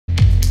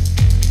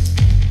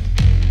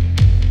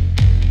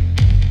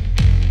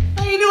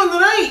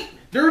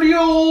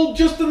old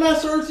Just a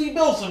Mess RC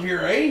BillSiff here,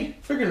 eh?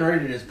 Friggin' right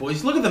it is,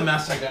 boys. Look at the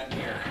mess I got in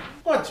here.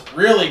 What's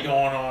really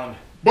going on?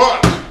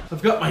 But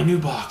I've got my new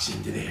box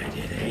in today, I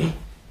did, eh?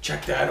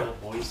 Check that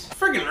out, boys.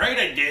 Friggin' right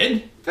I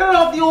did. Got it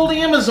off the old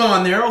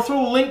Amazon there. I'll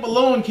throw a link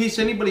below in case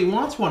anybody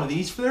wants one of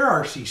these for their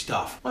RC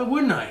stuff. Why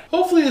wouldn't I?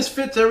 Hopefully this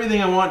fits everything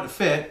I want it to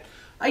fit.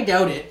 I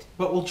doubt it,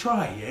 but we'll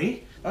try, eh?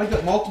 I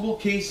got multiple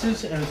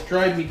cases and it's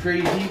driving me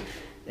crazy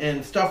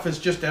and stuff is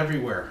just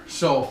everywhere.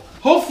 So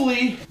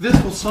hopefully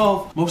this will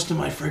solve most of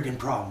my friggin'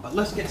 problem, but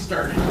let's get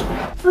started.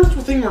 First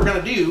thing we're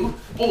gonna do,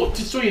 oh,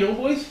 just so you know,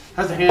 boys,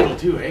 has a handle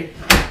too, eh?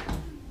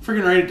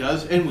 Friggin' right it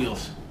does, and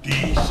wheels.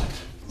 decent.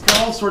 It's got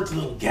all sorts of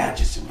little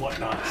gadgets and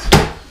whatnots.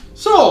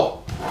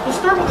 So, we'll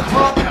start with the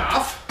top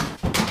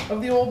half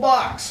of the old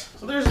box.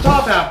 So there's the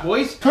top half,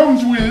 boys.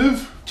 Comes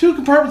with 2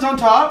 compartments on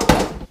top.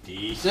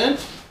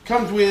 Decent.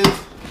 Comes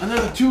with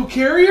another tool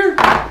carrier,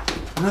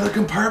 another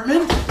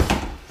compartment,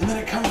 and then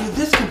it comes with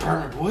this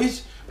compartment,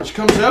 boys, which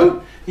comes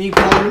out, and you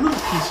put all your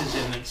little pieces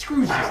in, like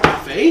screws and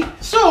stuff, eh?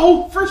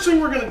 So, first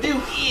thing we're gonna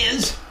do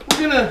is,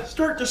 we're gonna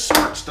start to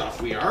sort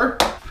stuff, we are.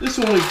 This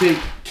will only take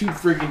 2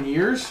 friggin'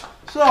 years.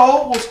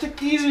 So, we'll stick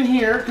these in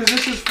here, because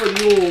this is for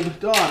the old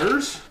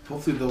daughters.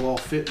 Hopefully they'll all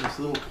fit in this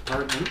little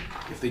compartment.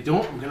 If they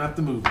don't, I'm gonna have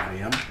to move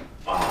them.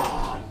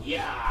 Oh,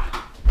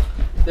 yeah.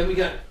 Then we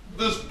got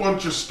this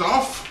bunch of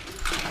stuff.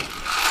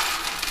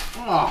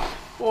 oh,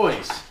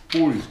 boys.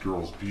 Boys,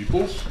 girls,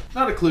 peoples.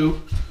 Not a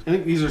clue. I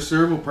think these are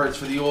servo parts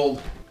for the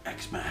old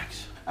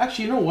X-Max.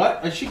 Actually, you know what?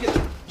 I should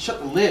shut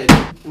the lid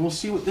and we'll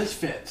see what this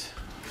fits.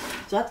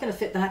 So that's gonna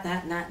fit that,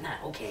 and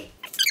that. Okay.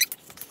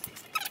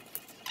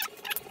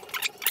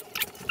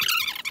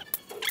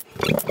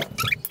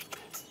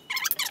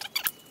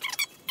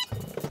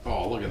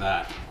 Oh, look at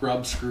that.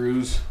 Grub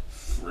screws.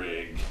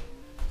 Frig.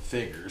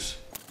 Figures.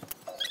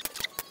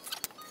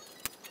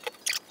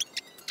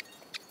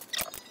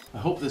 I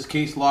hope this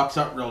case locks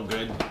up real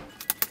good.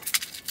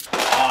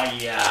 Oh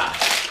yeah,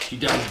 she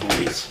does,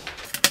 boys.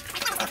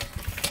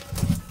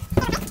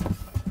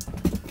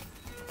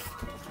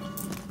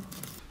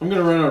 I'm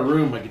gonna run out of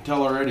room, I can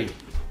tell already.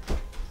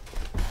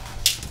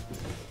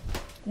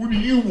 What do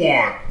you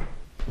want?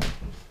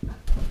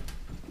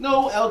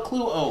 No El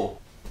Cluo.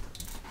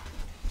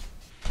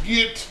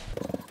 Get.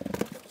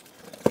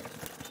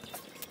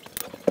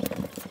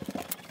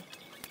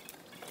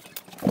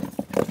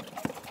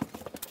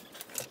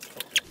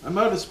 I'm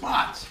out of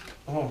spots.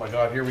 Oh my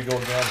god, here we go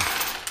again.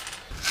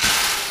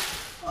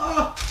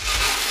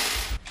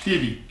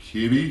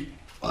 Kitty.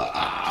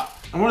 I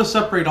want to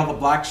separate all the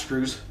black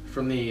screws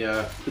from the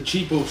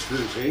cheapo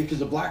screws, eh? Because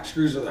the black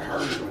screws are the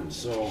hardest ones.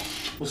 So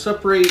we'll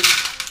separate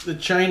the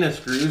China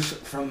screws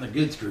from the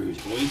good screws,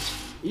 boys.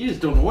 You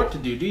just don't know what to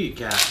do you,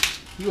 Cat?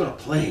 You want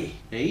to play,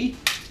 eh?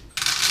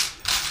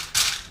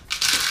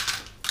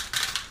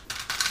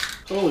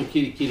 Holy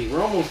kitty,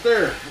 we're almost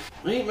there.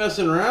 I ain't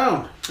messing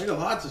around. I got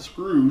lots of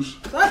screws.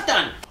 That's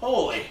done.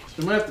 Holy. So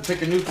we might have to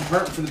pick a new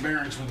compartment for the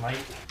bearings we might.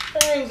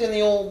 Bearings in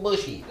the old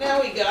bushy.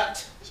 Now we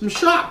got some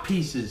shock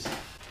pieces.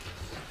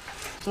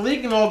 So they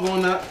can all go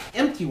in that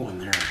empty one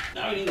there.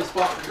 Now we need a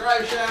spot for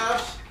drive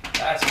shafts.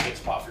 That's a good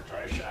spot for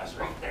drive shafts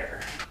right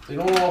there. If they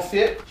don't all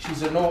fit,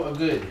 she's a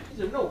good. She's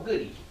a no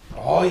goodie.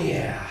 Oh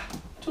yeah.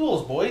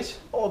 Tools, boys.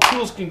 All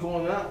tools can go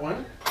in that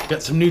one.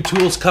 Got some new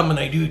tools coming,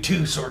 I do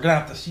too, so we're gonna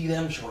have to see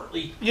them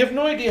shortly. You have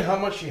no idea how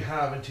much you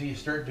have until you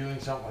start doing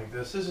something like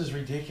this. This is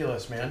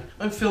ridiculous, man.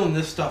 I'm filling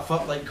this stuff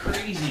up like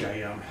crazy,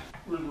 I am.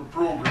 Where's the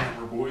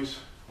programmer, boys?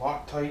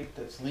 Loctite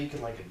that's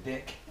leaking like a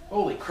dick.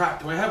 Holy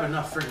crap, do I have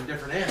enough friggin'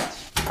 different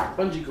ends?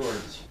 Bungee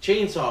cords.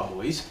 Chainsaw,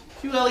 boys. A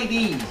few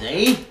LEDs,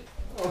 eh?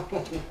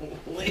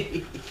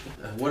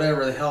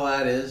 Whatever the hell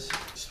that is.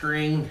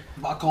 String,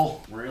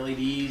 buckle, more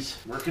LEDs,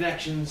 more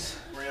connections,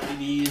 more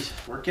LEDs,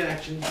 more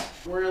connections,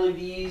 more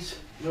LEDs,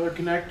 another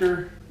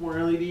connector,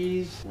 more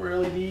LEDs, more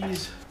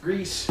LEDs,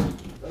 grease,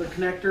 another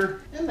connector,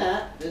 and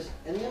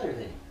the other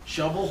thing.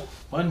 Shovel,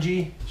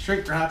 bungee,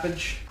 shrink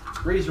wrappage,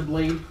 razor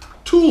blade.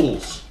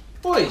 Tools.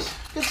 Boys,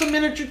 get some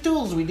miniature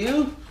tools we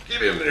do.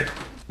 Get in there.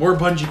 More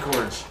bungee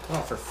cords.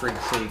 Oh, for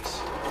frig's sakes.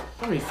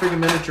 How many friggin'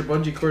 miniature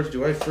bungee cords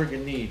do I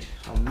friggin' need?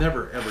 I'll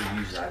never ever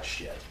use that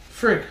shit.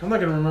 Frig, I'm not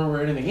gonna remember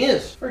where anything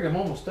is. Frig, I'm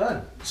almost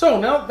done. So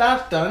now that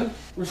that's done,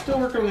 we're still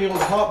working on the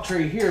old top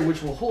tray here,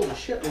 which will hold a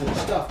shitload of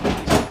stuff,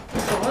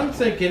 please. So I'm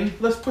thinking,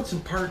 let's put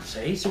some parts,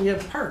 eh? So we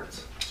have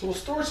parts. So we'll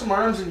store some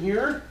arms in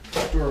here.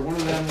 Store one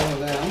of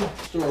them,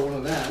 store one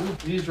of them.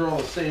 These are all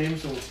the same,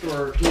 so we'll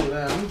store 2 of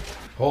them.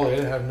 Holy, I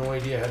didn't have no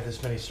idea I had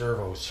this many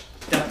servos.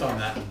 Stepped on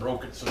that and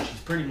broke it, so she's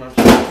pretty much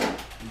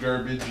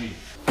Garbagey.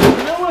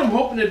 You know what I'm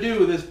hoping to do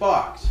with this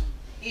box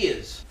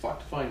is,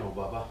 fuck if I know,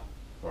 Bubba.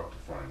 Fuck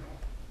if I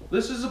know.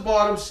 This is the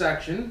bottom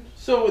section.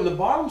 So in the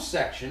bottom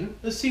section,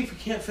 let's see if we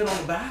can't fit all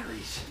the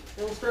batteries.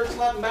 And we'll start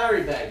slapping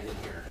battery bags in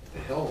here. What the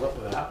hell's up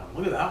with that one?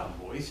 Look at that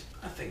one, boys.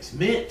 That thing's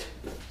mint.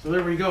 So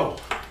there we go.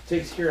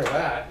 Takes care of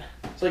that.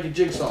 It's like a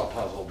jigsaw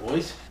puzzle,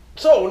 boys.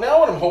 So now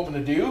what I'm hoping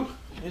to do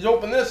is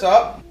open this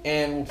up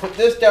and we'll put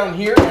this down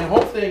here and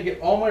hopefully I get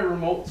all my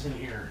remotes in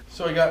here.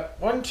 So I got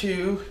 1,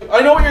 2.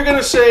 I know what you're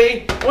gonna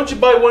say. Why don't you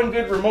buy one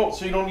good remote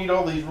so you don't need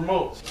all these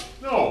remotes?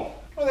 No.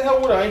 Why the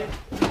hell would I?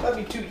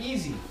 That'd be too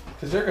easy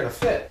because they're gonna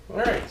fit. All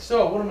right,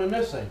 so what am I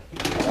missing?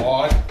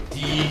 Oh,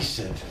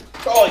 decent.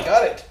 Oh, I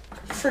got it.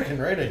 Freaking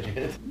right I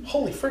did.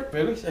 Holy frick,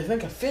 baby. I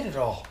think I fit it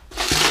all.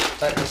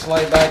 That can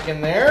slide back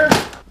in there.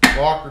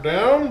 Lock her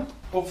down.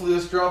 Hopefully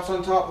this drops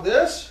on top of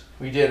this.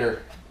 We did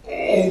her.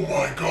 Oh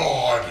my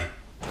God.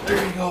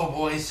 There you go,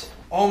 boys.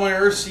 All my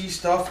RC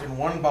stuff in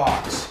one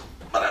box.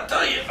 But I'll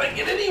tell you, if I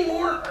get any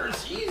more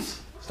RCs,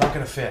 it's not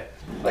gonna fit.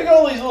 I got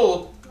all these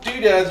little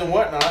doodads and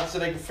whatnots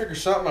that I can figure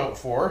something out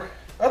for.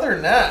 Other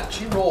than that,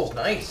 she rolls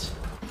nice.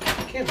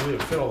 I can't believe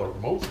it fit all the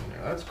remotes in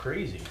there. That's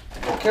crazy.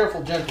 Oh,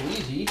 careful, gentle,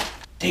 easy.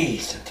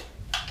 Decent.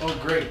 Oh,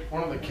 great.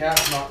 One of the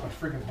cats knocked my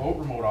freaking boat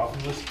remote off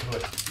and listen to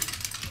it.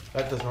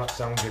 That does not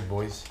sound good,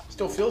 boys.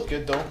 Still feels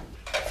good, though.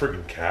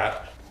 Friggin'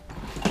 cat.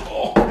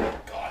 Oh,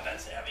 God,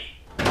 that's heavy.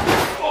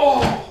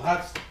 Oh,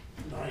 that's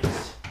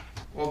nice.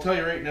 Well, I'll tell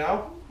you right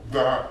now,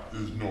 That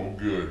is no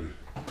good.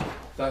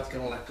 that's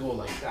gonna let go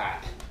like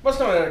that. Must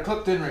not have it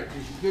clipped in right,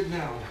 because she's good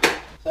now.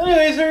 So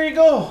anyways, there you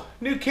go.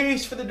 New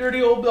case for the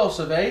dirty old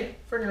BillSiff, eh?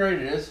 Friggin' right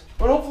it is.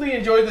 But hopefully you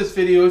enjoyed this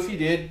video. If you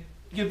did,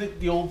 give it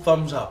the old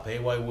thumbs up, eh?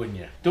 Why wouldn't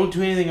you? Don't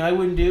do anything I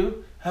wouldn't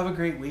do. Have a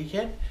great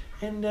weekend,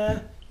 and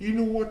You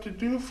know what to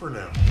do for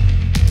now.